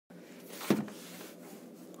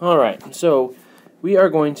Alright, so we are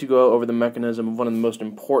going to go over the mechanism of one of the most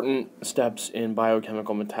important steps in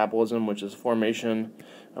biochemical metabolism, which is formation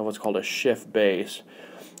of what's called a Schiff base.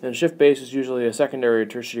 And a Schiff base is usually a secondary or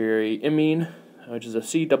tertiary imine, which is a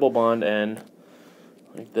C double bond N,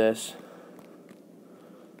 like this,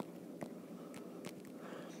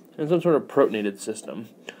 and some sort of protonated system.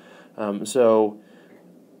 So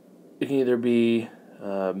it can either be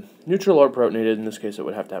neutral or protonated. In this case, it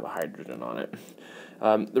would have to have a hydrogen on it.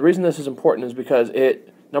 The reason this is important is because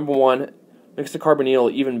it, number one, makes the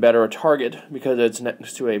carbonyl even better a target because it's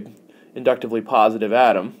next to a inductively positive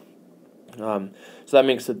atom. So that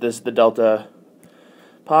makes that the delta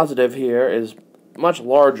positive here is much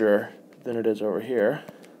larger than it is over here.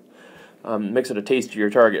 Makes it a tastier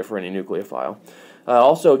target for any nucleophile.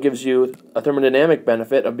 Also gives you a thermodynamic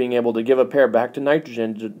benefit of being able to give a pair back to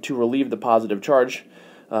nitrogen to relieve the positive charge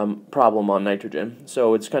problem on nitrogen.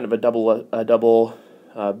 So it's kind of a double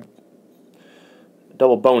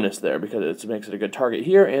bonus there because it makes it a good target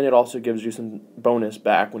here, and it also gives you some bonus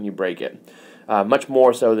back when you break it. Much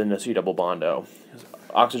more so than a C double bond O.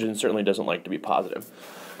 Oxygen certainly doesn't like to be positive.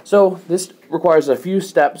 So this requires a few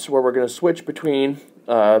steps where we're going to switch between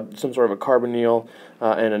some sort of a carbonyl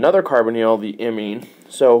and another carbonyl, the imine.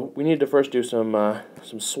 So we need to first do some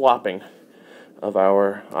swapping of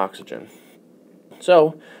our oxygen.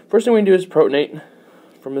 So first thing we can do is protonate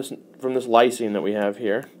from this lysine that we have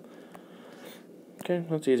here. Okay,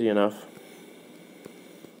 that's easy enough.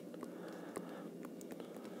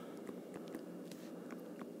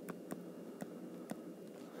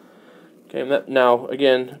 Okay, now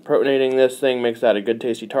again, protonating this thing makes that a good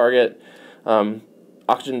tasty target.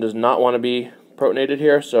 Oxygen does not want to be protonated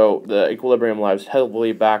here, so the equilibrium lies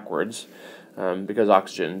heavily backwards because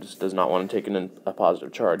oxygen just does not want to take in a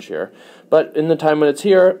positive charge here. But in the time when it's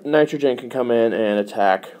here, nitrogen can come in and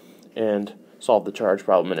attack and solve the charge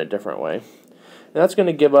problem in a different way. And that's going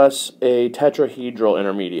to give us a tetrahedral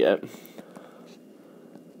intermediate.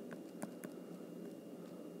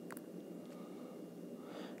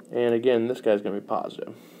 And again, this guy's going to be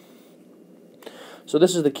positive. So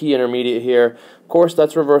this is the key intermediate here. Of course,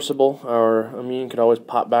 that's reversible. Our amine could always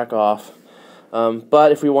pop back off.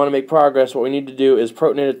 But if we want to make progress, what we need to do is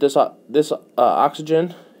protonate this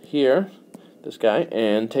oxygen here, this guy,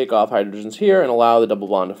 and take off hydrogens here and allow the double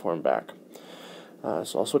bond to form back.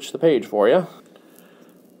 So I'll switch the page for you.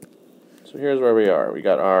 So here's where we are. We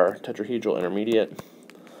got our tetrahedral intermediate.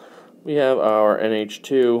 We have our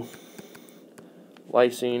NH2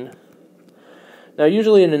 lysine. Now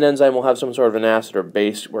usually in an enzyme we'll have some sort of an acid or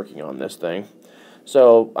base working on this thing.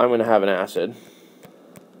 So I'm going to have an acid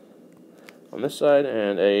on this side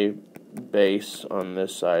and a base on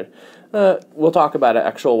this side. We'll talk about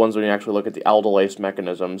actual ones when we actually look at the aldolase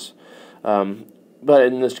mechanisms. But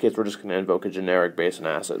in this case we're just going to invoke a generic base and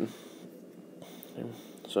acid. Okay.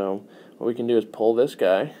 So what we can do is pull this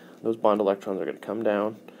guy. Those bond electrons are going to come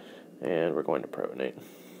down and we're going to protonate.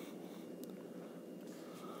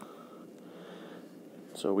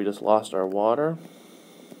 So we just lost our water,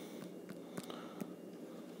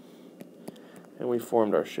 and we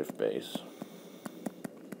formed our Schiff base.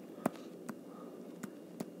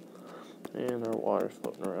 And our water's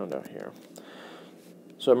floating around out here.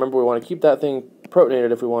 So remember, we want to keep that thing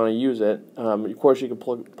protonated if we want to use it. Of course, you can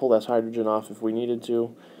pull this hydrogen off if we needed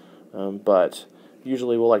to, but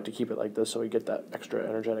usually we'll like to keep it like this so we get that extra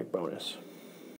energetic bonus.